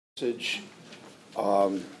Passage,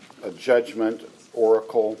 a judgment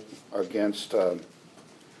oracle against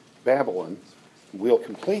Babylon. We'll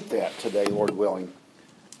complete that today, Lord willing.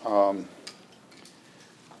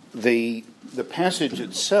 The passage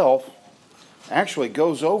itself actually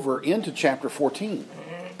goes over into chapter 14.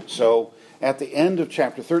 So at the end of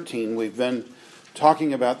chapter 13, we've been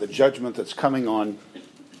talking about the judgment that's coming on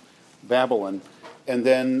Babylon. And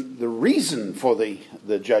then the reason for the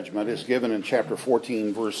judgment is given in chapter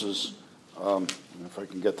 14 verses, if I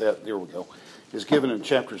can get that, there we go, is given in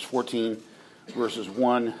chapters 14 verses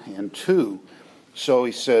 1 and 2. So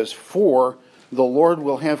he says, "For the Lord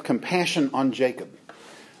will have compassion on Jacob."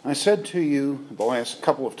 I said to you the last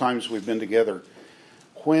couple of times we've been together,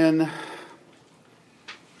 for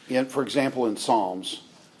example in Psalms,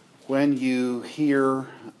 when you hear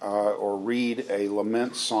or read a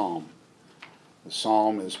lament psalm, the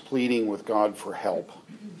psalm is pleading with God for help.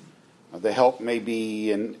 The help may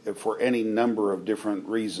be for any number of different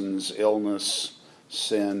reasons, illness,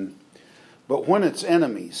 sin. But when it's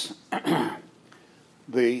enemies,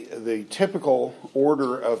 the typical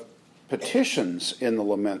order of petitions in the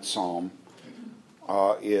lament psalm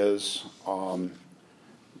is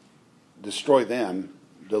destroy them,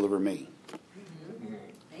 deliver me.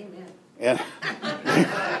 Amen.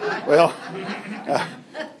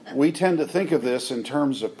 And we tend to think of this in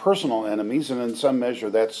terms of personal enemies, and in some measure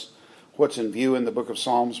that's what's in view in the book of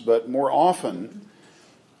Psalms. But more often,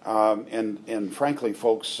 and frankly,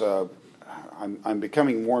 folks, I'm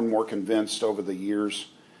becoming more and more convinced over the years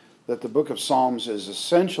that the book of Psalms is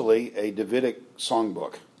essentially a Davidic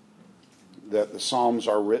songbook. That the Psalms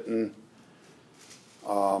are written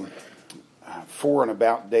for and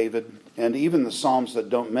about David, and even the Psalms that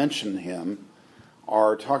don't mention him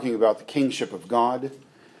are talking about the kingship of God.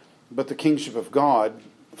 But the kingship of God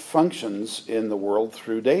functions in the world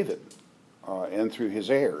through David and through his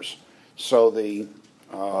heirs. So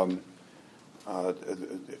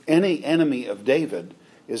any enemy of David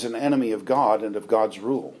is an enemy of God and of God's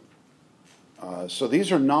rule. So these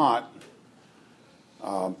are not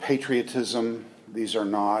patriotism. These are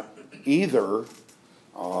not either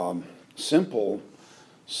simple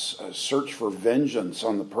search for vengeance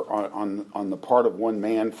on the part of one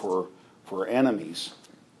man for enemies.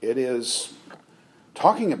 It is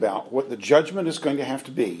talking about what the judgment is going to have to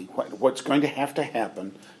be, what's going to have to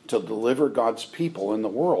happen to deliver God's people in the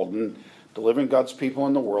world. And delivering God's people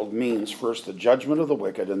in the world means first the judgment of the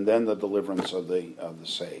wicked and then the deliverance of the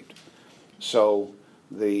saved. So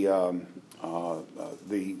the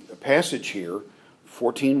passage here,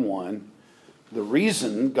 14:1, the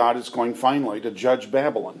reason God is going finally to judge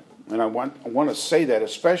Babylon, and I want to say that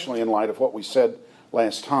especially in light of what we said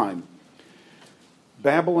last time.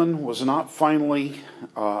 Babylon was not finally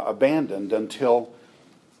abandoned until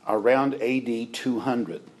around AD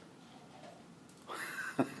 200.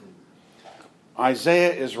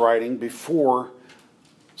 Isaiah is writing before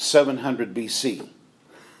 700 BC.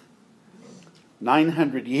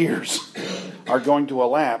 900 years are going to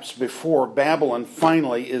elapse before Babylon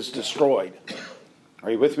finally is destroyed. Are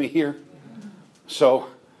you with me here? So,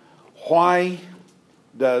 why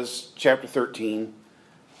does chapter 13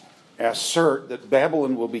 assert that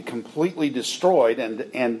Babylon will be completely destroyed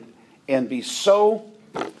and be so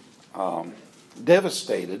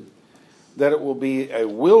devastated that it will be a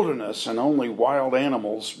wilderness and only wild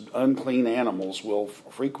animals, unclean animals, will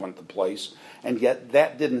frequent the place? And yet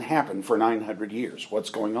that didn't happen for 900 years. What's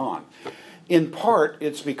going on? In part,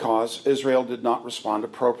 it's because Israel did not respond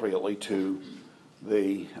appropriately to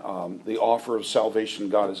the offer of salvation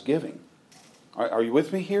God is giving. Are you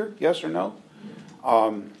with me here? Yes or no?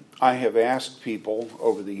 I have asked people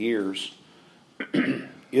over the years,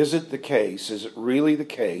 is it really the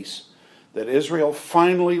case that Israel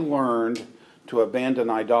finally learned to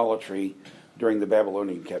abandon idolatry during the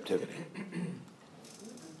Babylonian captivity?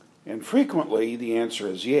 And frequently the answer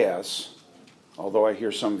is yes, although I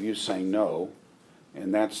hear some of you saying no,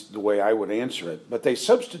 and that's the way I would answer it. But they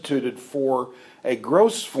substituted for a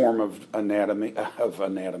gross form of anatomy, a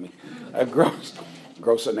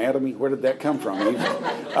gross anatomy. Where did that come from?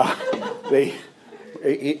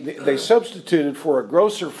 They substituted for a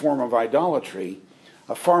grosser form of idolatry,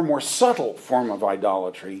 a far more subtle form of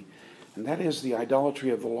idolatry, and that is the idolatry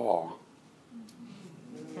of the law.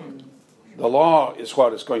 The law is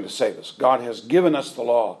what is going to save us. God has given us the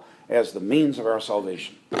law as the means of our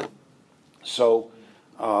salvation. So,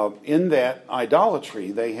 in that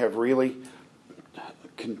idolatry, they have really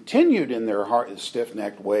continued in their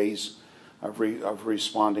stiff-necked ways of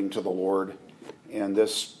responding to the Lord, and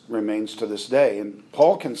this remains to this day. And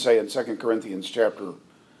Paul can say in 2 Corinthians chapter,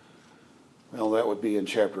 well, that would be in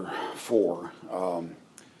chapter 4,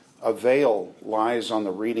 A veil lies on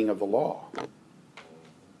the reading of the law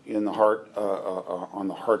in the heart, on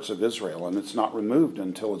the hearts of Israel, and it's not removed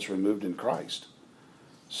until it's removed in Christ.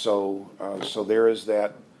 So there is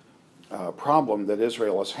that problem that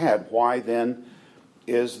Israel has had. Why then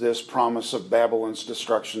is this promise of Babylon's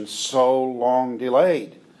destruction so long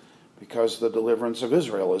delayed? Because the deliverance of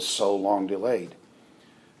Israel is so long delayed.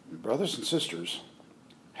 Brothers and sisters,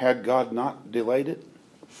 had God not delayed it,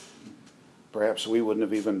 perhaps we wouldn't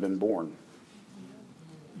have even been born.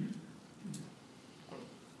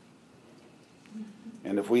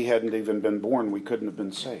 And if we hadn't even been born, we couldn't have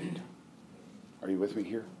been saved. Are you with me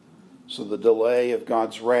here? So the delay of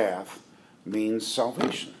God's wrath means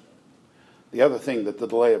salvation. The other thing that the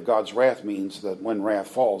delay of God's wrath means that when wrath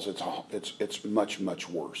falls, it's much, much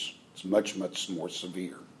worse. It's much, much more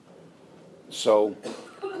severe. So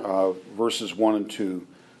verses 1 and 2,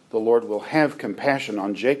 the Lord will have compassion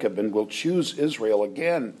on Jacob and will choose Israel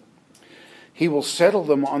again. He will settle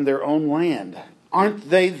them on their own land. Aren't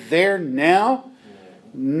they there now?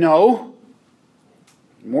 No.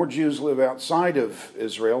 More Jews live outside of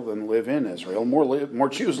Israel than live in Israel. More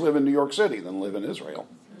Jews live in New York City than live in Israel.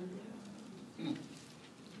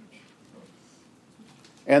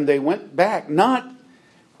 And they went back, not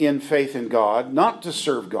in faith in God, not to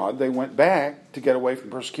serve God. They went back to get away from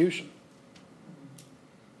persecution.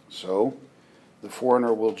 So, the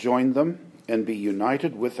foreigner will join them and be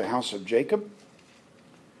united with the house of Jacob.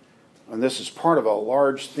 And this is part of a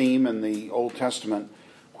large theme in the Old Testament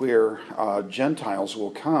where Gentiles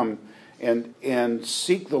will come and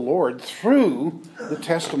seek the Lord through the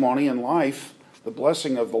testimony and life, the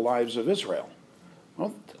blessing of the lives of Israel.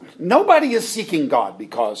 Well, nobody is seeking God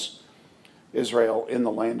because Israel in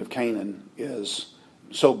the land of Canaan is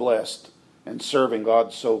so blessed and serving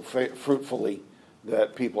God so fruitfully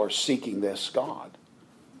that people are seeking this God.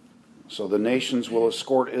 So the nations will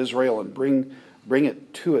escort Israel and bring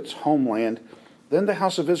it to its homeland. Then the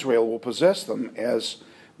house of Israel will possess them as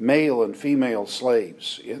male and female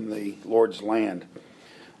slaves in the Lord's land.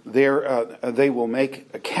 They will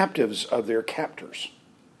make captives of their captors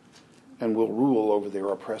and will rule over their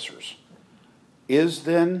oppressors. Is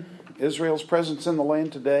then Israel's presence in the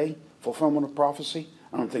land today fulfillment of prophecy?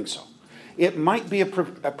 I don't think so. It might be a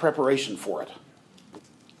preparation for it.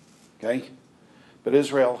 Okay? But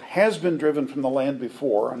Israel has been driven from the land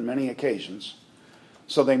before on many occasions,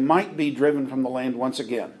 so they might be driven from the land once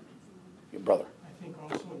again. Your brother. I think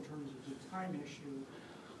also in terms of the time issue,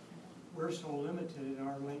 we're so limited in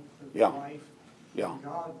our length of life. Yeah.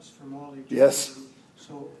 God's from all eternity. Yes.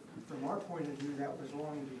 So from our point of view, that was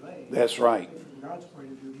long delayed. That's right. From God's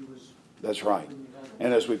point of view, he was... That's right.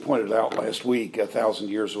 And as we pointed out last week, 1,000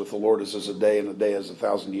 years with the Lord is as a day, and a day is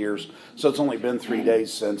 1,000 years. So it's only been 3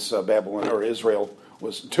 days since Babylon, or Israel,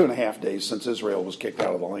 was 2.5 days since Israel was kicked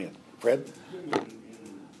out of the land. Fred? In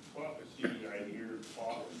prophecy, I hear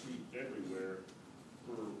prophecy everywhere.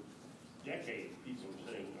 For decades, people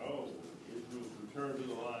are saying, oh, Israel's return to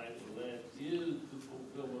the land is the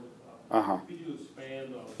fulfillment of prophecy. Could you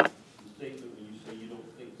expand on the statement when you say you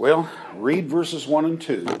don't think so? Well, read verses 1 and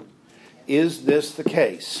 2. Is this the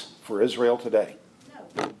case for Israel today?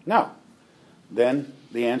 No. Then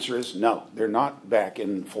the answer is no. They're not back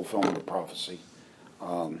in fulfillment of prophecy.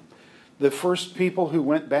 The first people who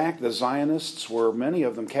went back, the Zionists, were many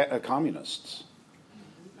of them communists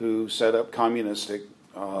who set up communistic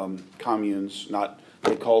communes.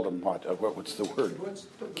 They called them what's the word?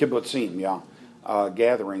 Kibbutzim, yeah.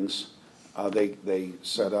 Gatherings. They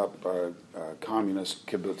set up communist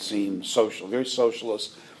kibbutzim, very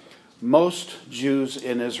socialist. Most Jews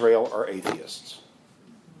in Israel are atheists.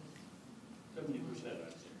 70%, I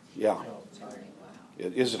think. Yeah.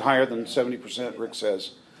 Is it higher than 70%, Rick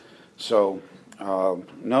says? So,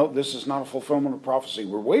 no, this is not a fulfillment of prophecy.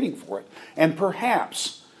 We're waiting for it. And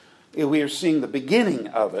perhaps we are seeing the beginning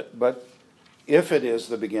of it, but if it is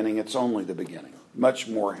the beginning, it's only the beginning. Much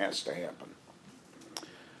more has to happen.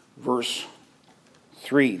 Verse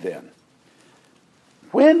 3 then.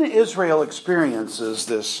 When Israel experiences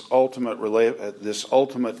this ultimate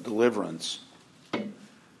deliverance,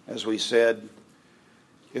 as we said,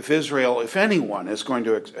 if anyone is going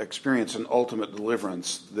to experience an ultimate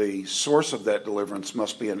deliverance, the source of that deliverance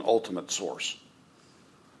must be an ultimate source.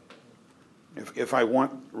 If I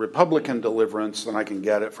want Republican deliverance, then I can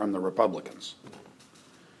get it from the Republicans.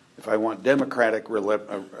 If I want Democratic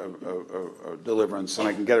deliverance, then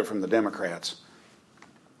I can get it from the Democrats.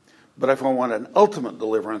 But if I want an ultimate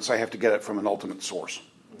deliverance, I have to get it from an ultimate source.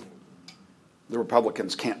 The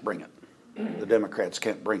Republicans can't bring it. The Democrats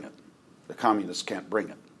can't bring it. The communists can't bring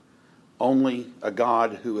it. Only a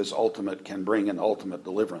God who is ultimate can bring an ultimate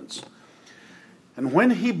deliverance. And when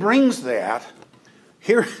he brings that,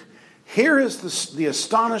 here is the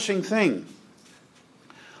astonishing thing.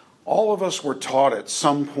 All of us were taught at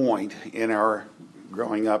some point in our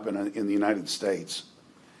growing up in the United States,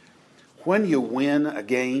 when you win a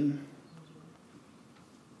game,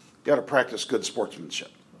 you got to practice good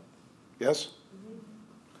sportsmanship. Yes?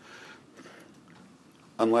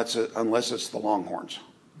 Unless it's the Longhorns.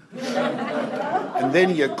 And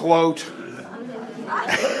then you gloat.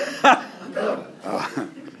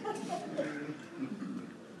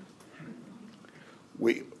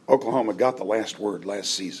 Oklahoma got the last word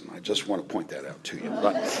last season. I just want to point that out to you.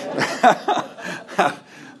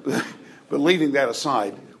 But leaving that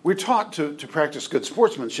aside, we're taught to practice good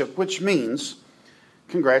sportsmanship, which means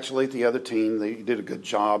congratulate the other team. They did a good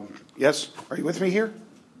job. Yes? Are you with me here?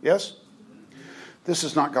 Yes? This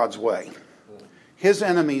is not God's way. His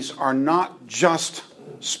enemies are not just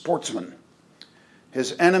sportsmen.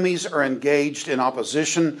 His enemies are engaged in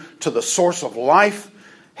opposition to the source of life,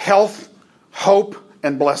 health, hope,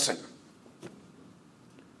 and blessing.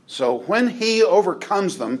 So when he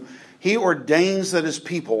overcomes them, he ordains that his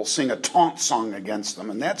people sing a taunt song against them.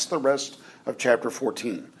 And that's the rest of chapter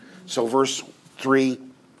 14. So verse 3,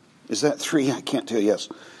 is that 3? I can't tell. Yes.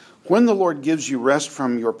 When the Lord gives you rest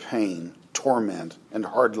from your pain, torment, and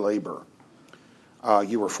hard labor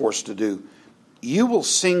you were forced to do, you will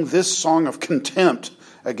sing this song of contempt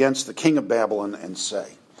against the king of Babylon and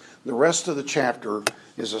say. The rest of the chapter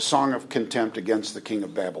is a song of contempt against the king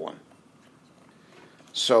of Babylon.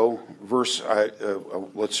 So,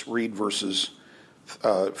 let's read verses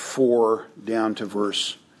 4 down to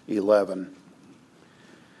verse 11.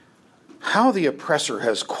 How the oppressor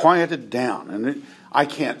has quieted down, and I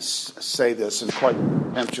can't say this in quite a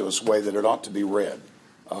contemptuous way that it ought to be read.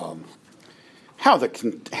 How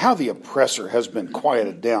the oppressor has been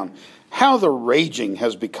quieted down. How the raging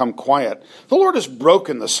has become quiet. The Lord has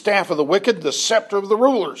broken the staff of the wicked, the scepter of the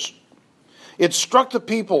rulers. It struck the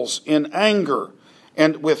peoples in anger,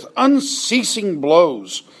 and with unceasing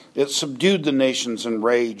blows it subdued the nations in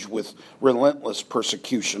rage with relentless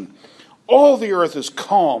persecution. All the earth is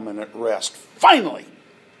calm and at rest. Finally,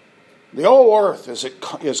 the whole earth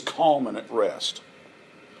is calm and at rest.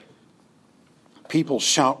 People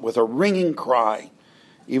shout with a ringing cry.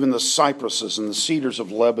 Even the cypresses and the cedars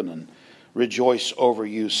of Lebanon rejoice over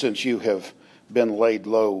you, since you have been laid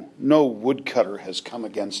low. No woodcutter has come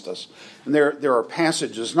against us. And there are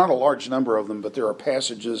passages, not a large number of them, but there are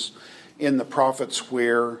passages in the prophets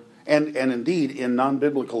where, and indeed in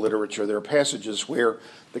non-biblical literature, there are passages where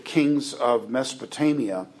the kings of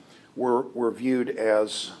Mesopotamia were viewed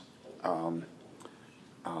as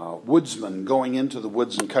woodsmen going into the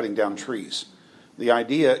woods and cutting down trees. The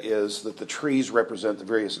idea is that the trees represent the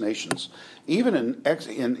various nations. Even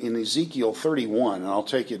in Ezekiel 31, and I'll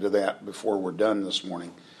take you to that before we're done this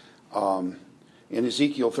morning. In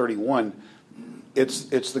Ezekiel 31, it's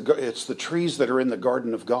the trees that are in the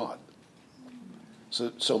garden of God.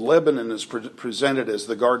 So Lebanon is presented as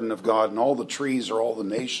the garden of God, and all the trees are all the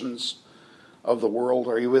nations of the world.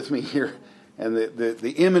 Are you with me here? And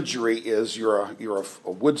the imagery is you're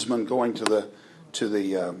a woodsman going to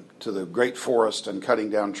the great forest and cutting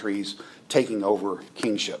down trees, taking over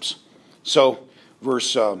kingships. So,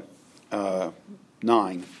 verse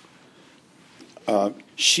 9.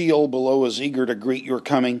 Sheol below is eager to greet your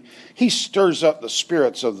coming. He stirs up the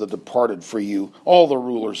spirits of the departed for you, all the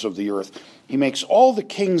rulers of the earth. He makes all the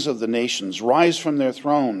kings of the nations rise from their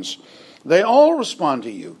thrones. They all respond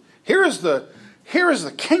to you. Here is the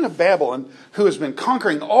king of Babylon, who has been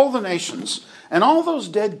conquering all the nations, and all those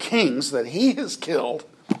dead kings that he has killed.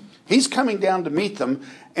 He's coming down to meet them,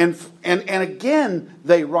 and again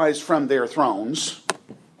they rise from their thrones,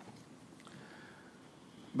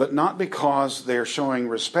 but not because they're showing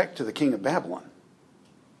respect to the king of Babylon.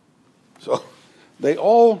 So they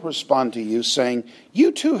all respond to you, saying,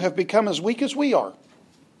 you too have become as weak as we are.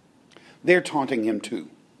 They're taunting him too.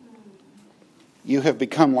 You have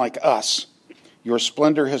become like us. Your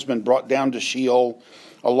splendor has been brought down to Sheol,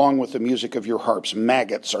 along with the music of your harps.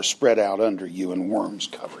 Maggots are spread out under you, and worms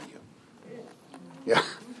cover you. Yeah.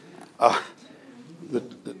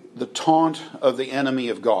 The taunt of the enemy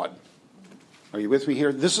of God. Are you with me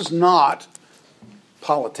here? This is not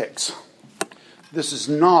politics. This is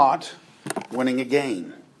not winning a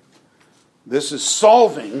game. This is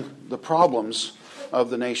solving the problems of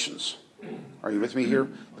the nations. Are you with me here?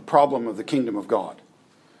 The problem of the kingdom of God.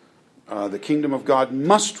 The kingdom of God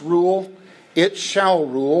must rule. It shall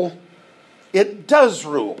rule. It does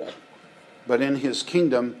rule. But in his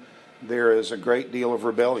kingdom, there is a great deal of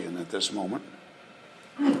rebellion at this moment,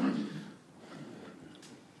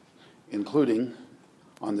 including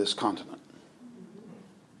on this continent.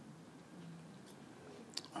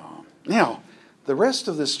 Now, the rest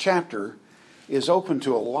of this chapter is open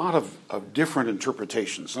to a lot of different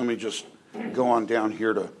interpretations. Let me just go on down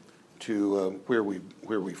here to where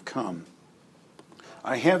we've come.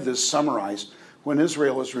 I have this summarized. When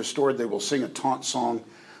Israel is restored, they will sing a taunt song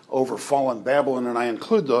over fallen Babylon, and I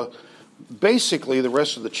include basically the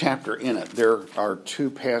rest of the chapter in it. There are two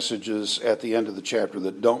passages at the end of the chapter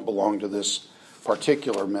that don't belong to this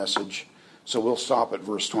particular message, so we'll stop at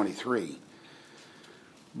verse 23.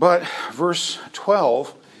 But verse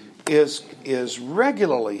 12 is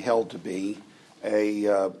regularly held to be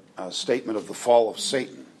a statement of the fall of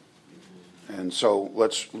Satan. And so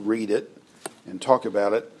let's read it and talk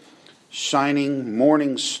about it. Shining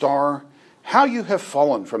morning star, how you have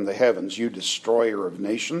fallen from the heavens, you destroyer of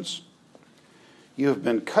nations. You have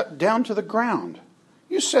been cut down to the ground.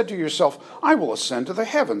 You said to yourself, I will ascend to the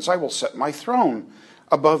heavens. I will set my throne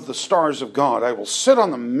above the stars of God. I will sit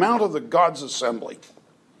on the mount of the God's assembly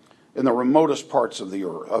in the remotest parts of the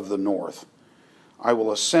earth, of the north. I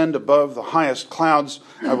will ascend above the highest clouds.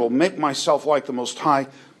 I will make myself like the Most High,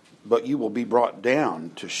 but you will be brought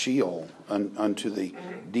down to Sheol, unto the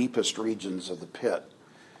deepest regions of the pit.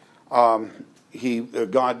 God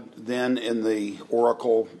then in the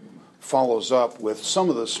oracle follows up with some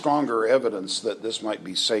of the stronger evidence that this might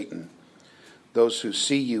be Satan. Those who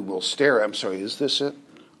see you will stare. I'm sorry, is this it?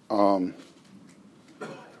 I'm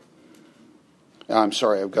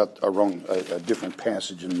sorry, I've got a different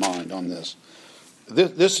passage in mind on this.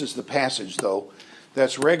 This is the passage, though,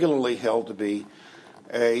 that's regularly held to be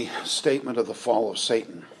a statement of the fall of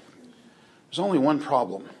Satan. There's only one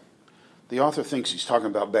problem. The author thinks he's talking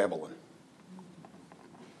about Babylon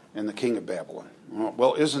and the king of Babylon.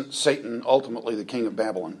 Well, isn't Satan ultimately the king of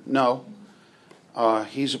Babylon? No.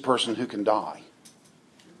 He's a person who can die.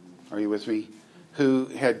 Are you with me? Who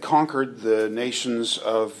had conquered the nations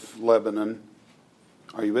of Lebanon.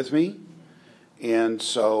 Are you with me? And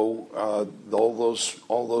so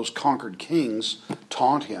all those conquered kings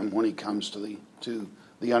taunt him when he comes to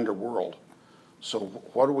the underworld. So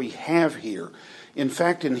what do we have here? In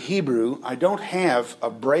fact, in Hebrew, I don't have a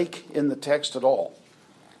break in the text at all.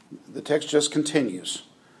 The text just continues.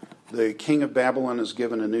 The king of Babylon is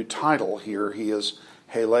given a new title here. He is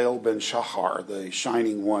Halel ben Shahar, the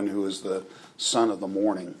shining one who is the son of the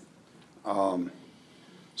morning.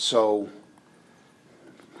 So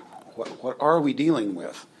what are we dealing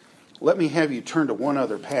with? Let me have you turn to one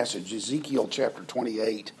other passage, Ezekiel chapter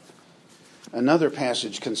 28. Another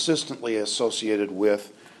passage consistently associated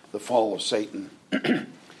with the fall of Satan.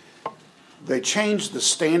 They changed the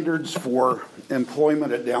standards for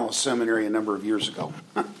employment at Dallas Seminary a number of years ago.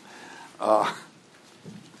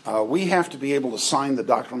 We have to be able to sign the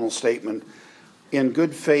doctrinal statement in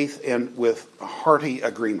good faith and with a hearty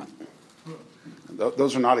agreement.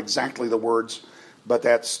 Those are not exactly the words, but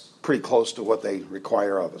that's pretty close to what they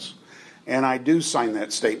require of us. And I do sign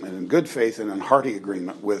that statement in good faith and in hearty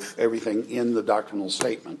agreement with everything in the doctrinal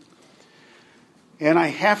statement. And I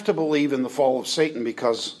have to believe in the fall of Satan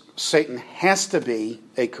because Satan has to be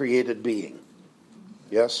a created being.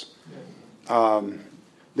 Yes?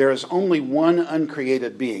 There is only one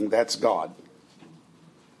uncreated being, that's God.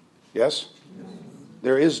 Yes?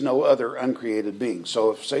 There is no other uncreated being.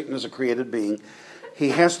 So if Satan is a created being, he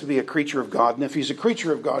has to be a creature of God. And if he's a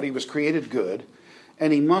creature of God, he was created good,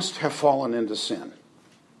 and he must have fallen into sin.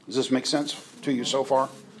 Does this make sense to you so far?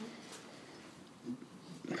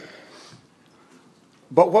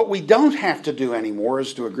 But what we don't have to do anymore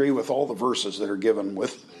is to agree with all the verses that are given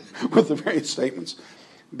with the various statements.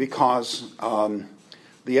 Because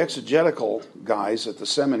the exegetical guys at the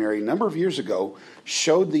seminary a number of years ago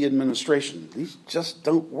showed the administration. These just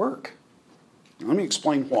don't work. Let me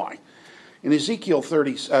explain why. In Ezekiel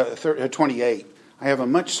 28, I have a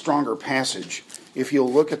much stronger passage. If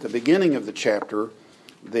you'll look at the beginning of the chapter,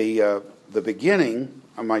 the beginning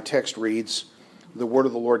of my text reads, the word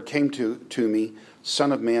of the Lord came to me,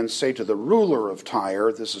 Son of man, say to the ruler of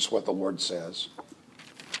Tyre, this is what the Lord says.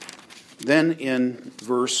 Then in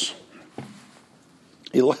verse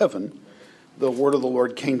 11, the word of the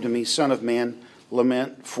Lord came to me, Son of man,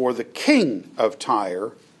 lament for the king of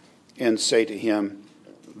Tyre, and say to him,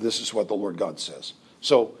 this is what the Lord God says.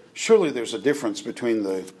 So surely there's a difference between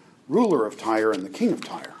the ruler of Tyre and the king of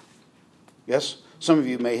Tyre. Yes? Some of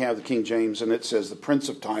you may have the King James, and it says the prince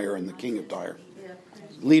of Tyre and the king of Tyre.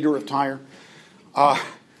 Leader of Tyre. Well,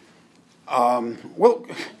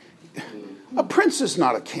 a prince is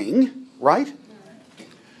not a king, right?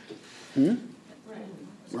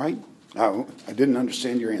 Right? Oh, I didn't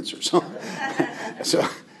understand your answer.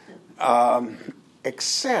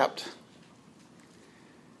 Except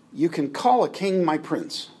you can call a king my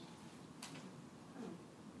prince.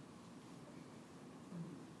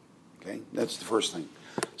 Okay, that's the first thing.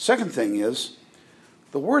 Second thing is,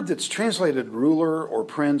 the word that's translated ruler or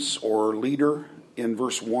prince or leader in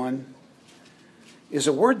verse 1 is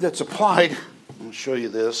a word that's applied. I'll show you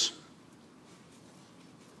this.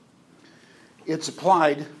 It's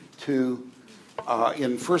applied to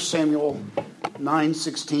in 1 Samuel 9,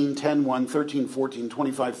 16, 10, 1, 13, 14,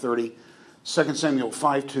 25, 30, 2 Samuel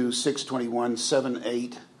 5, 2, 6, 21, 7,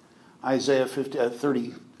 8, Isaiah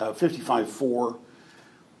 55, 4.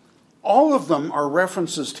 All of them are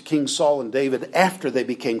references to King Saul and David after they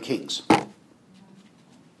became kings.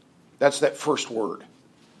 That's that first word.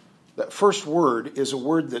 That first word is a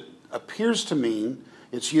word that appears to mean,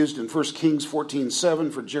 it's used in 1 Kings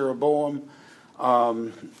 14:7 for Jeroboam,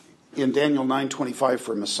 in Daniel 9:25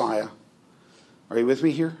 for Messiah. Are you with me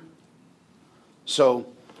here? So,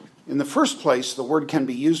 in the first place, the word can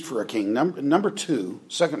be used for a king. Number two,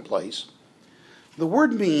 second place, the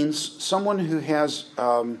word means someone who has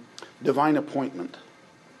divine appointment.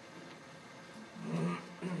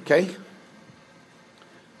 Okay?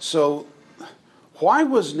 So, why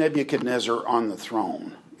was Nebuchadnezzar on the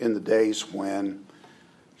throne in the days when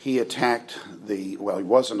he attacked he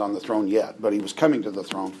wasn't on the throne yet, but he was coming to the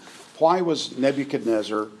throne. Why was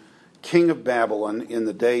Nebuchadnezzar king of Babylon in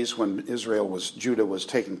the days when Judah was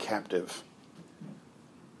taken captive?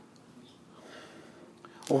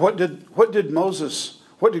 Well, what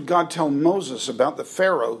did God tell Moses about the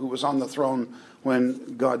Pharaoh who was on the throne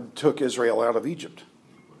when God took Israel out of Egypt?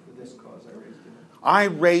 For this cause I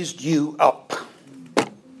raised you up.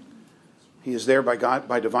 He is there by God,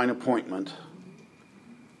 by divine appointment,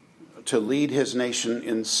 to lead his nation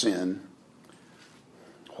in sin.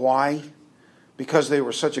 Why? Because they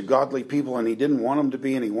were such a godly people and he didn't want them to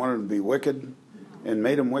be, and he wanted them to be wicked and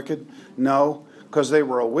made them wicked? No, because they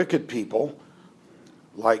were a wicked people,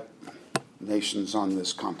 like nations on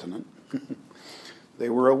this continent. They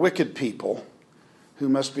were a wicked people who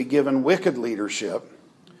must be given wicked leadership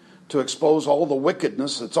to expose all the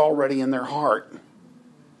wickedness that's already in their heart.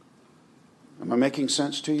 Am I making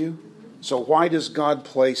sense to you? So why does God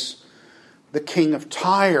place the king of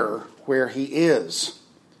Tyre where he is?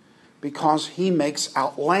 Because he makes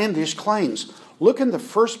outlandish claims. Look in the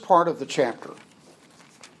first part of the chapter.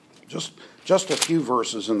 Just a few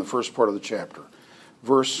verses in the first part of the chapter.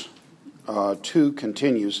 Verse 2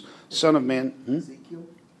 continues, Son of man...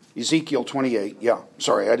 Ezekiel 28, yeah.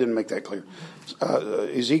 Sorry, I didn't make that clear.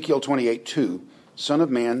 Ezekiel 28, 2. Son of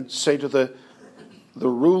man, say to the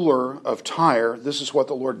ruler of Tyre, this is what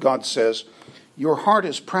the Lord God says, your heart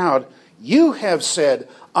is proud. You have said,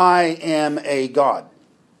 I am a god.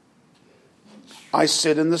 I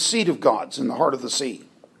sit in the seat of gods in the heart of the sea.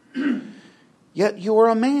 Yet you are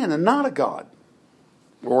a man and not a god.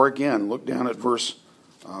 Or again, look down at verse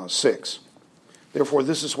 6. Therefore,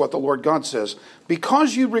 this is what the Lord God says.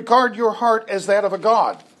 Because you regard your heart as that of a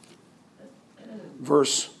god.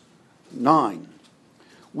 Verse 9.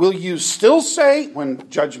 Will you still say, when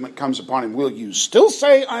judgment comes upon him, will you still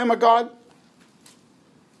say, I am a god?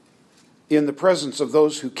 In the presence of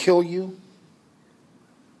those who kill you?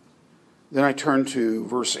 Then I turn to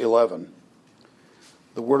verse 11.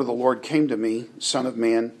 The word of the Lord came to me, Son of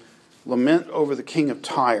man, lament over the king of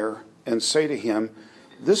Tyre, and say to him,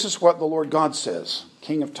 this is what the Lord God says.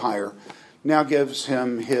 King of Tyre now gives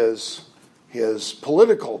him his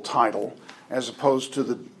political title as opposed to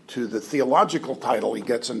the theological title he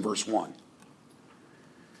gets in verse 1.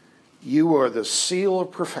 You are the seal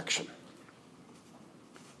of perfection,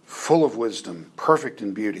 full of wisdom, perfect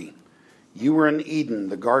in beauty. You were in Eden,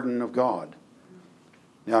 the garden of God.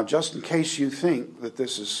 Now, just in case you think that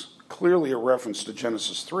this is clearly a reference to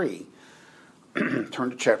Genesis 3,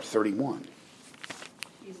 turn to chapter 31.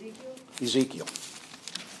 Ezekiel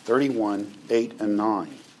 31, 8 and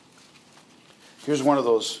 9. Here's one of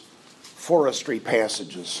those forestry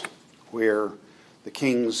passages where the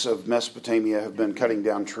kings of Mesopotamia have been cutting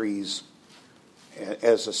down trees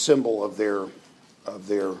as a symbol of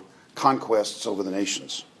their conquests over the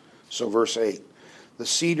nations. So verse 8, the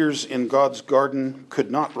cedars in God's garden could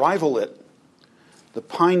not rival it. The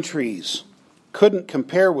pine trees couldn't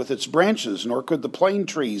compare with its branches, nor could the plane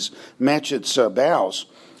trees match its boughs.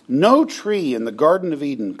 No tree in the Garden of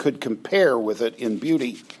Eden could compare with it in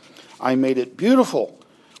beauty. I made it beautiful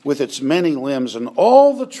with its many limbs, and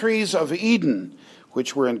all the trees of Eden,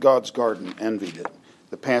 which were in God's garden, envied it.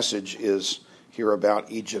 The passage is here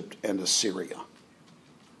about Egypt and Assyria.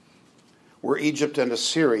 Were Egypt and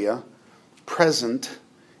Assyria present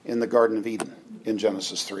in the Garden of Eden in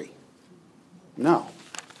Genesis 3? No.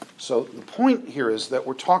 So the point here is that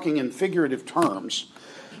we're talking in figurative terms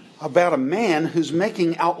about a man who's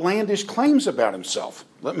making outlandish claims about himself.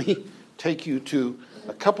 Let me take you to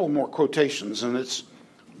a couple more quotations, and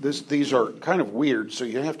these are kind of weird, so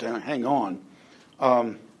you have to hang on.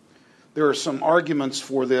 There are some arguments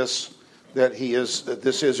for this that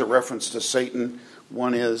this is a reference to Satan.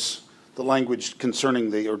 One is the language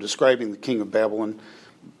concerning or describing the king of Babylon.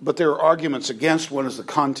 But there are arguments against. One is the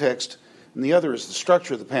context, and the other is the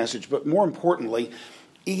structure of the passage. But more importantly,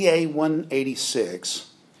 EA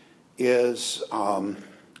 186 is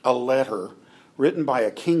a letter written by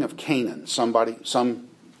a king of Canaan, some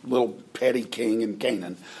little petty king in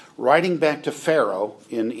Canaan, writing back to Pharaoh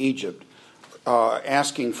in Egypt,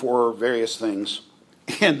 asking for various things.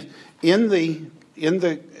 And in the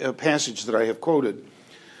passage that I have quoted,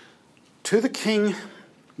 to the king,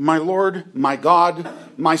 my Lord, my God,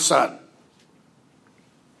 my son.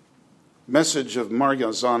 Message of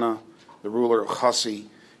Maryazana, the ruler of Chassi,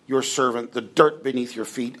 your servant, the dirt beneath your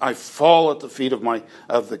feet. I fall at the feet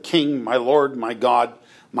of the king, my Lord, my God,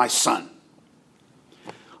 my son.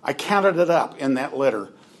 I counted it up in that letter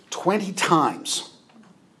 20 times.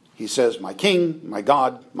 He says, my king, my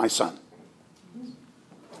God, my son.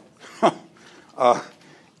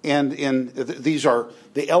 These are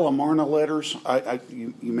the Elamarna letters.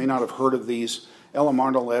 You may not have heard of these.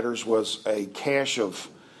 Elamarna letters was a cache of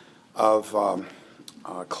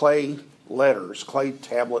clay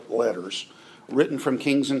tablet letters, written from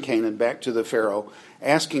kings in Canaan back to the Pharaoh,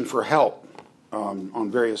 asking for help on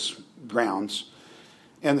various grounds.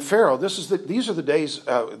 And the Pharaoh, these are the days.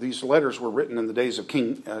 These letters were written in the days of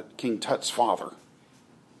King Tut's father.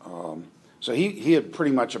 So he had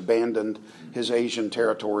pretty much abandoned his Asian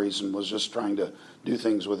territories and was just trying to do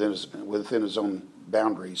things within his own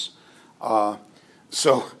boundaries.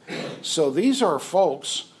 So these are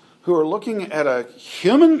folks who are looking at a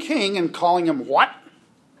human king and calling him what?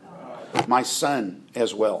 My son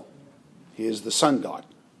as well. He is the sun god.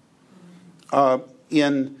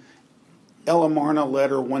 In Elamarna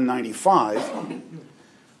letter 195,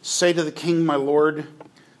 say to the king, my lord,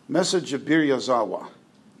 message of Biryazawa,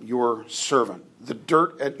 your servant, the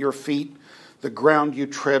dirt at your feet, the ground you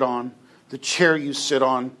tread on, the chair you sit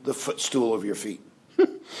on, the footstool of your feet.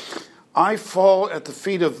 I fall at the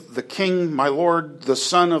feet of the king, my lord, the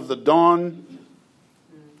son of the dawn.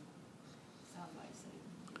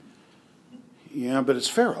 Yeah, but it's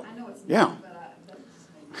Pharaoh. I know it's yeah.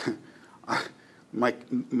 but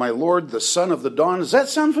My lord, the son of the dawn. Does that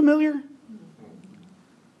sound familiar?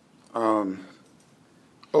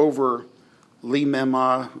 Over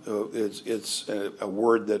Limema, it's a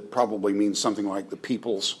word that probably means something like the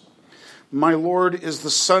peoples. My Lord is the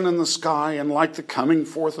sun in the sky, and like the coming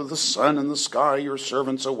forth of the sun in the sky, your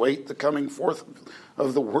servants await the coming forth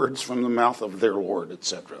of the words from the mouth of their Lord,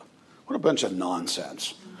 etc. What a bunch of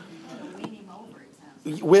nonsense.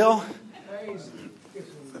 Well,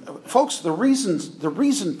 folks, the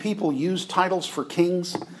reason people use titles for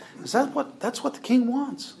kings is that's what the king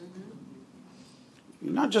wants.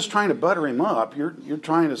 You're not just trying to butter him up. You're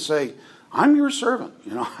trying to say, I'm your servant.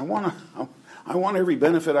 I want every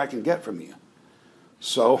benefit I can get from you.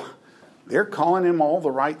 So they're calling him all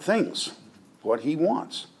the right things, what he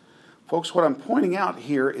wants. Folks, what I'm pointing out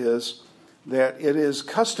here is that it is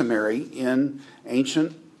customary in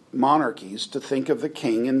ancient monarchies to think of the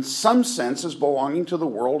king in some sense as belonging to the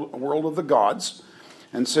world of the gods.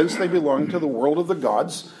 And since they belong to the world of the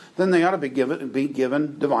gods, then they ought to be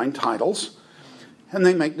given divine titles, and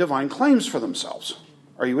they make divine claims for themselves.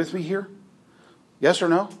 Are you with me here? Yes or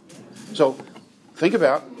no? So think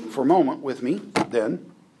about, for a moment with me,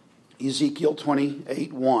 then, Ezekiel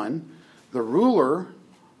 28:1. The ruler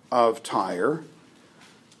of Tyre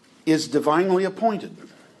is divinely appointed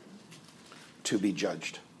to be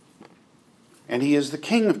judged. And he is the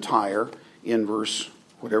king of Tyre in verse,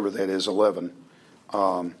 whatever that is, 11.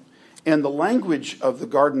 And the language of the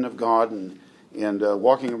garden of God and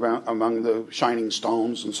walking around among the shining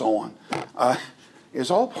stones and so on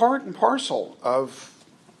is all part and parcel of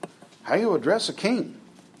how you address a king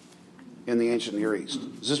in the ancient Near East.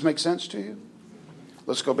 Does this make sense to you?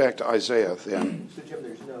 Let's go back to Isaiah then. So Jim,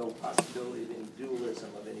 there's no possibility of any dualism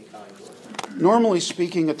of any kind? Normally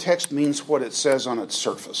speaking, a text means what it says on its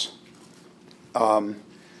surface.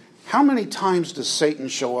 How many times does Satan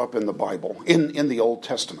show up in the Bible, in the Old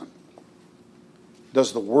Testament?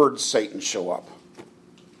 Does the word Satan show up?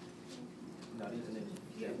 Not even in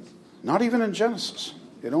Genesis. Not even in Genesis.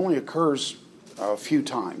 It only occurs a few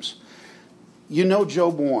times. You know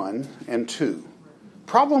Job 1 and 2.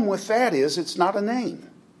 Problem with that is it's not a name.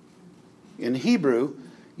 In Hebrew,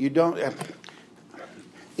 you don't...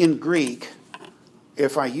 In Greek,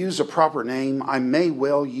 if I use a proper name, I may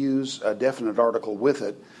well use a definite article with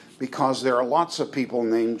it because there are lots of people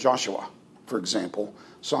named Joshua, for example.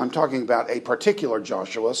 So I'm talking about a particular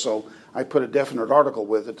Joshua, so I put a definite article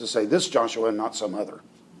with it to say this Joshua and not some other.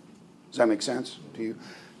 Does that make sense to you?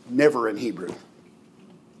 Never in Hebrew.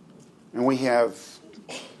 And we have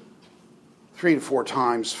 4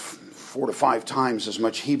 to 5 times as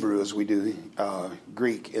much Hebrew as we do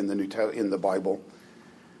Greek in the Bible.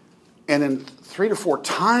 And in 3 to 4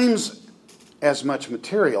 times as much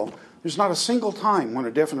material, there's not a single time when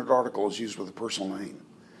a definite article is used with a personal name.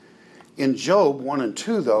 In Job 1 and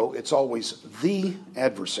 2, though, it's always the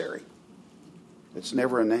adversary. It's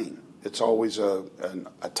never a name. It's always a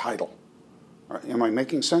title. Am I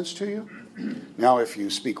making sense to you? Now, if you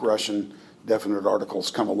speak Russian, definite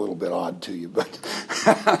articles come a little bit odd to you, but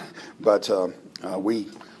we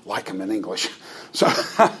like them in English. So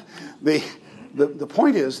the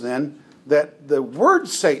point is then that the word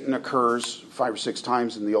Satan occurs 5 or 6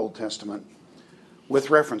 times in the Old Testament with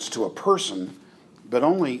reference to a person, but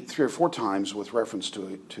only 3 or 4 times with reference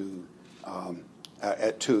to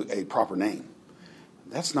a proper name.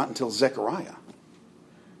 That's not until Zechariah.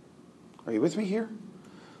 Are you with me here?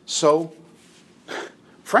 So,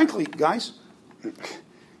 frankly, guys,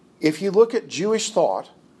 if you look at Jewish thought,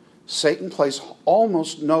 Satan plays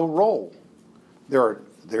almost no role. There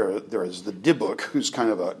is the Dybbuk, who's kind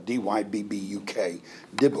of a D-Y-B-B-U-K,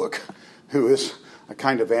 Dybbuk, who is a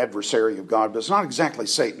kind of adversary of God, but it's not exactly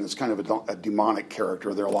Satan. It's kind of a demonic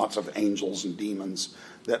character. There are lots of angels and demons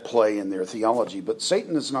that play in their theology, but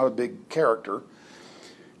Satan is not a big character.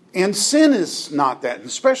 And sin is not that,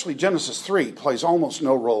 especially Genesis 3 plays almost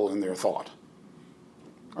no role in their thought.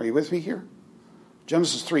 Are you with me here?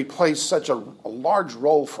 Genesis 3 plays such a large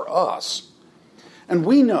role for us. And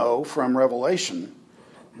we know from Revelation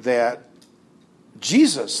that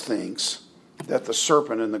Jesus thinks that the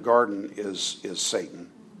serpent in the garden is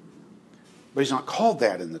Satan. But he's not called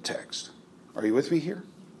that in the text. Are you with me here?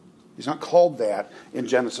 He's not called that in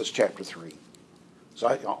Genesis chapter 3. So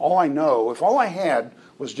all I know, if all I had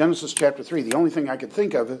was Genesis chapter 3, the only thing I could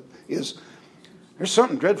think of is there's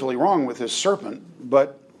something dreadfully wrong with this serpent,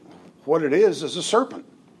 but what it is a serpent.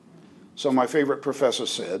 So my favorite professor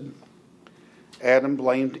said, Adam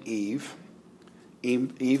blamed Eve,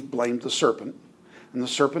 Eve blamed the serpent, and the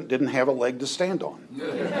serpent didn't have a leg to stand on.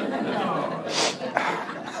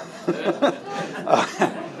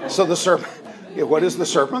 So the serpent, what is the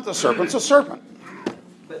serpent? The serpent's a serpent.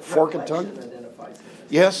 Fork and tongue?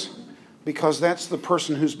 Yes, because that's the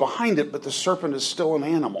person who's behind it, but the serpent is still an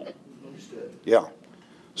animal. Understood. Yeah.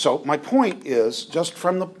 So my point is, just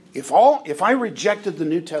from if I rejected the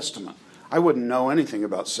New Testament, I wouldn't know anything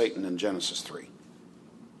about Satan in Genesis 3.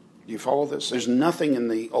 Do you follow this? There's nothing in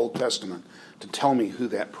the Old Testament to tell me who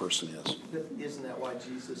that person is. But isn't that why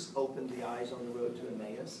Jesus opened the eyes on the road to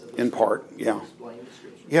Emmaus? In part, yeah. Explain the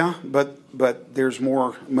scripture. Yeah, but there's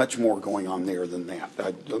much more going on there than that.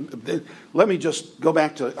 Let me just go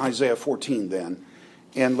back to Isaiah 14 then,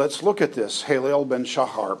 and let's look at this Halel ben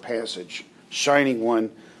Shahar passage, shining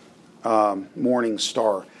one, morning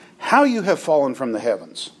star. How you have fallen from the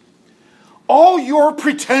heavens. All your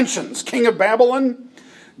pretensions, king of Babylon,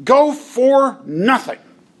 go for nothing.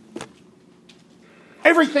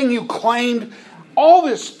 Everything you claimed, all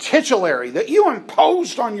this titulary that you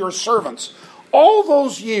imposed on your servants, all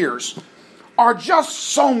those years are just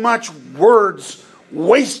so much words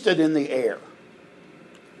wasted in the air.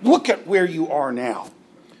 Look at where you are now.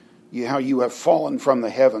 How you have fallen from the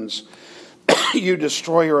heavens. You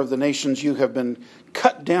destroyer of the nations, you have been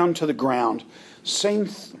cut down to the ground.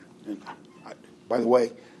 By the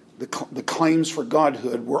way, the claims for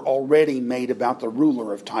godhood were already made about the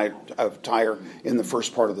ruler of Tyre in the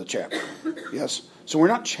first part of the chapter. Yes? So we're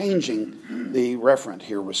not changing the referent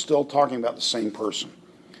here. We're still talking about the same person.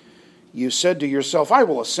 You said to yourself, I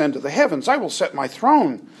will ascend to the heavens. I will set my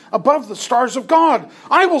throne above the stars of God.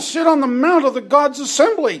 I will sit on the mount of the God's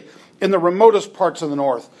assembly in the remotest parts of the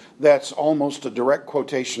north. That's almost a direct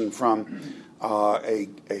quotation from a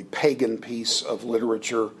pagan piece of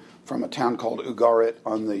literature from a town called Ugarit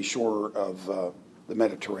on the shore of the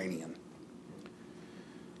Mediterranean.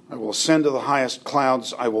 I will ascend to the highest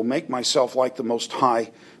clouds. I will make myself like the Most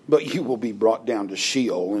High, but you will be brought down to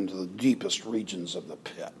Sheol, into the deepest regions of the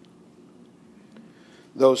pit.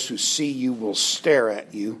 Those who see you will stare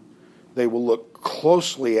at you. They will look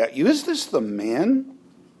closely at you. Is this the man?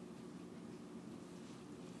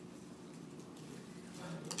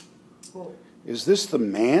 Is this the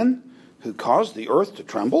man who caused the earth to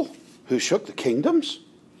tremble? Who shook the kingdoms?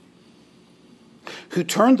 Who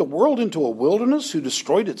turned the world into a wilderness? Who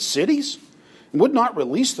destroyed its cities? And would not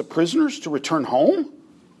release the prisoners to return home?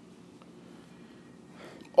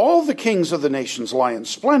 All the kings of the nations lie in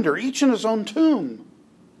splendor, each in his own tomb.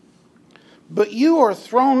 but you are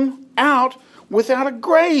thrown out without a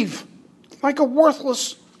grave, like a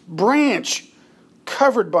worthless branch,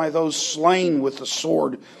 covered by those slain with the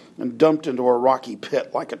sword and dumped into a rocky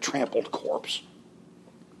pit like a trampled corpse.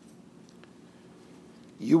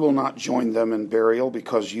 You will not join them in burial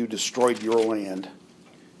because you destroyed your land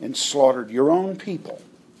and slaughtered your own people.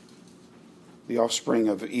 The offspring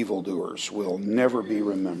of evildoers will never be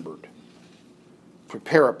remembered.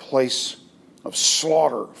 Prepare a place of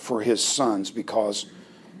slaughter for his sons because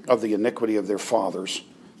of the iniquity of their fathers.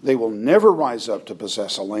 They will never rise up to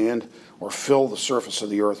possess a land or fill the surface of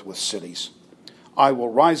the earth with cities. I will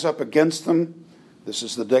rise up against them. This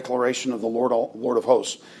is the declaration of the Lord of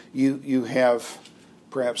hosts. You have,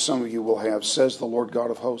 perhaps some of you will have, says the Lord God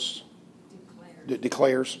of hosts.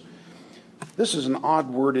 Declares. This is an odd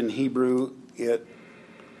word in Hebrew.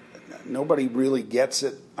 Nobody really gets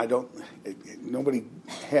it. Nobody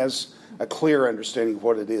has a clear understanding of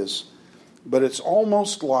what it is. But it's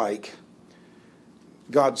almost like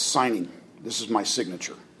God signing. This is my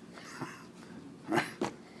signature.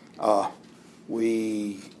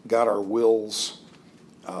 We got our wills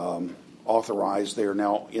authorized. They are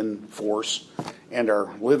now in force. And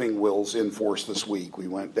our living wills in force this week. We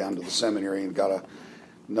went down to the seminary and got a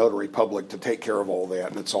notary public to take care of all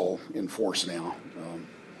that, and it's all in force now.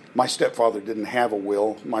 My stepfather didn't have a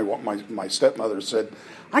will. My stepmother said,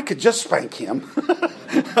 I could just spank him.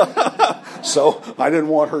 So I didn't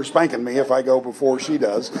want her spanking me if I go before she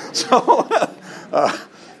does. So,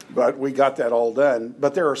 but we got that all done.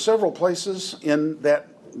 But there are several places in that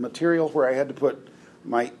material where I had to put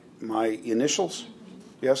my initials.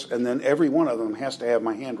 Yes, and then every one of them has to have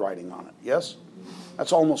my handwriting on it. Yes?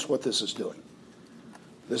 That's almost what this is doing.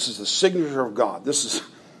 This is the signature of God. This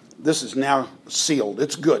is now sealed.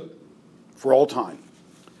 It's good for all time.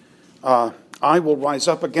 I will rise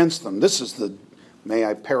up against them. This is may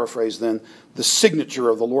I paraphrase then, the signature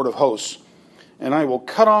of the Lord of hosts. And I will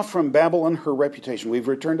cut off from Babylon her reputation. We've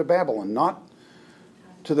returned to Babylon, not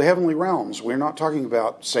to the heavenly realms. We're not talking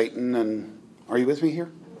about Satan and, are you with me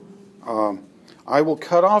here? I will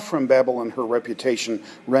cut off from Babylon her reputation,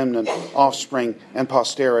 remnant, offspring, and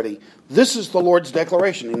posterity. This is the Lord's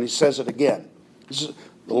declaration, and he says it again. The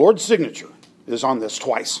Lord's signature is on this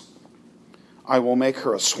twice. I will make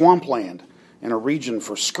her a swampland and a region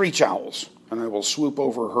for screech owls, and I will sweep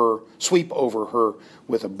over her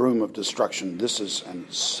with a broom of destruction. This is a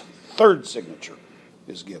third signature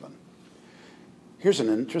is given. Here's an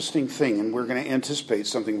interesting thing, and we're going to anticipate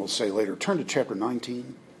something we'll say later. Turn to chapter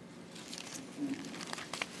 19.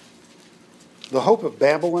 The hope of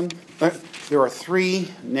Babylon. There are three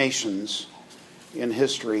nations in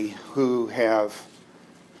history who have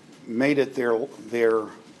made it their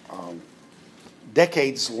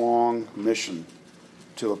decades-long mission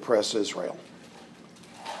to oppress Israel.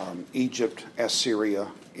 Egypt, Assyria,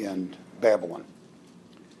 and Babylon.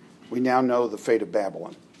 We now know the fate of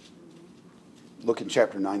Babylon. Look in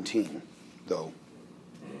chapter 19, though.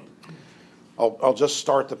 I'll just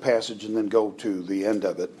start the passage and then go to the end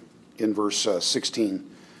of it. In verse 16,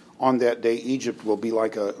 on that day Egypt will be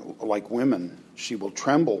like women. She will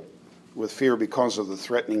tremble with fear because of the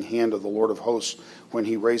threatening hand of the Lord of hosts when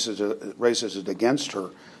he raises it against her.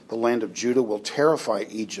 The land of Judah will terrify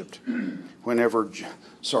Egypt whenever...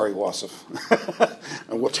 Sorry, Wasif.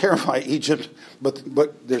 Will terrify Egypt,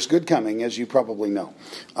 but there's good coming, as you probably know.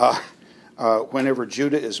 Whenever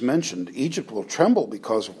Judah is mentioned, Egypt will tremble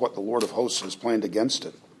because of what the Lord of hosts has planned against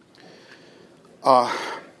it.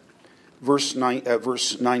 Verse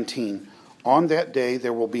 19, on that day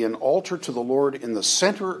there will be an altar to the Lord in the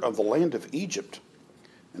center of the land of Egypt,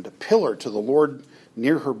 and a pillar to the Lord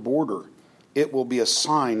near her border. It will be a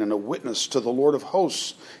sign and a witness to the Lord of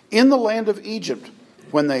hosts in the land of Egypt.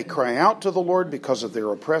 When they cry out to the Lord because of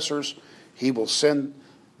their oppressors, he will send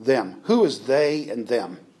them. Who is they and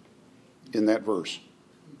them in that verse?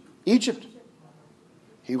 Egypt.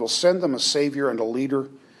 He will send them a savior and a leader,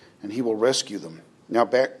 and he will rescue them. Now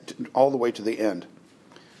back all the way to the end.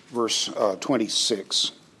 Verse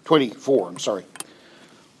 24.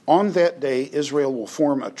 On that day, Israel will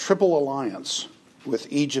form a triple alliance with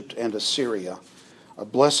Egypt and Assyria, a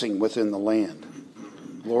blessing within the land.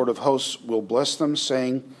 The Lord of hosts will bless them,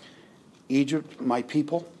 saying, Egypt, my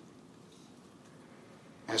people,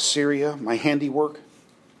 Assyria, my handiwork,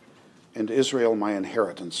 and Israel, my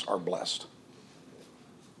inheritance, are blessed.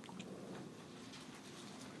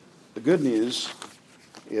 The good news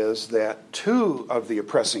is that two of the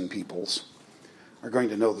oppressing peoples are going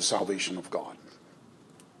to know the salvation of God.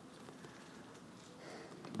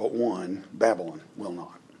 But one, Babylon, will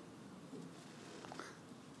not.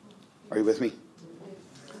 Are you with me?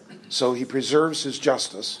 So he preserves his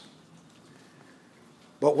justice,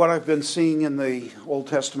 But what I've been seeing in the Old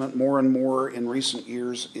Testament more and more in recent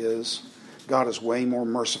years is God is way more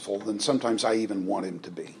merciful than sometimes I even want him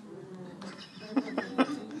to be.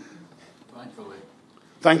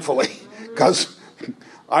 Thankfully, because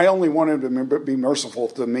I only want him to be merciful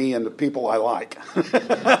to me and the people I like.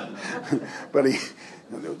 But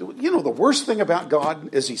the worst thing about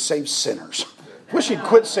God is he saves sinners. Wish he'd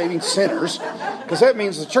quit saving sinners, because that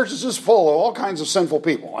means the church is just full of all kinds of sinful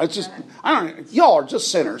people. It's just, y'all are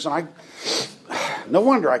just sinners, and no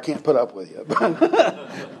wonder I can't put up with you.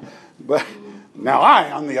 But now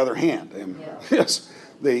I, on the other hand, am, yes.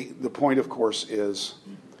 The point, of course, is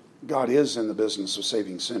God is in the business of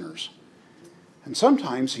saving sinners, and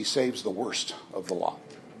sometimes he saves the worst of the lot.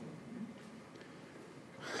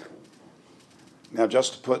 Now,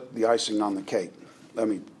 just to put the icing on the cake, let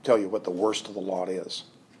me tell you what the worst of the lot is.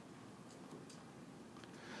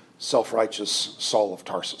 Self-righteous Saul of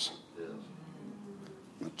Tarsus. Yes.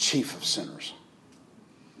 The chief of sinners.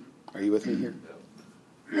 Are you with me here?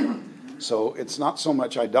 Yeah. So it's not so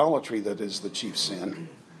much idolatry that is the chief sin.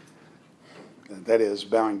 That is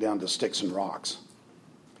bowing down to sticks and rocks.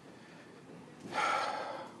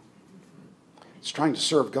 It's trying to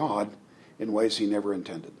serve God in ways he never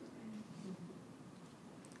intended.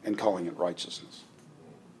 And calling it righteousness.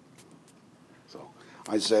 So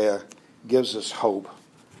Isaiah gives us hope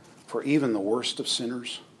for even the worst of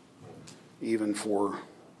sinners, even for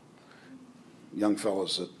young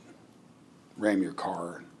fellows that ram your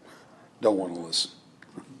car and don't want to listen.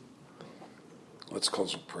 Let's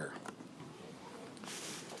close with prayer.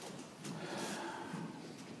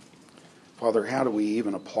 Father, how do we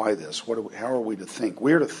even apply this? How are we to think?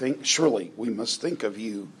 We are to think, surely we must think of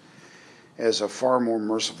you as a far more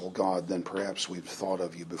merciful God than perhaps we've thought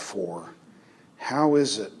of you before. How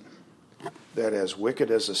is it that as wicked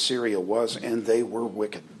as Assyria was, and they were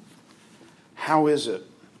wicked, how is it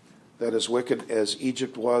that as wicked as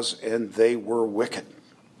Egypt was, and they were wicked,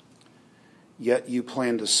 yet you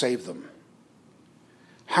plan to save them?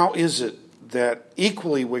 How is it that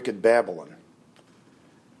equally wicked Babylon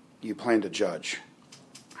you plan to judge?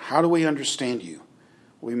 How do we understand you?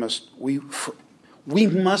 We must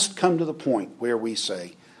come to the point where we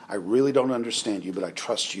say, I really don't understand you, but I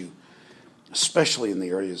trust you, especially in the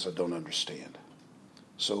areas I don't understand.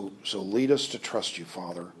 So lead us to trust you,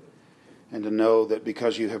 Father, and to know that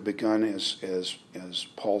because you have begun, as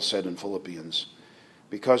Paul said in Philippians,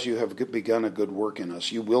 because you have begun a good work in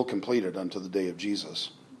us, you will complete it unto the day of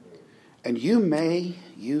Jesus. And you may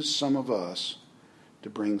use some of us to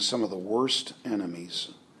bring some of the worst enemies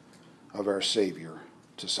of our Savior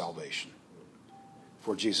to salvation.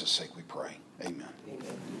 For Jesus' sake we pray. Amen.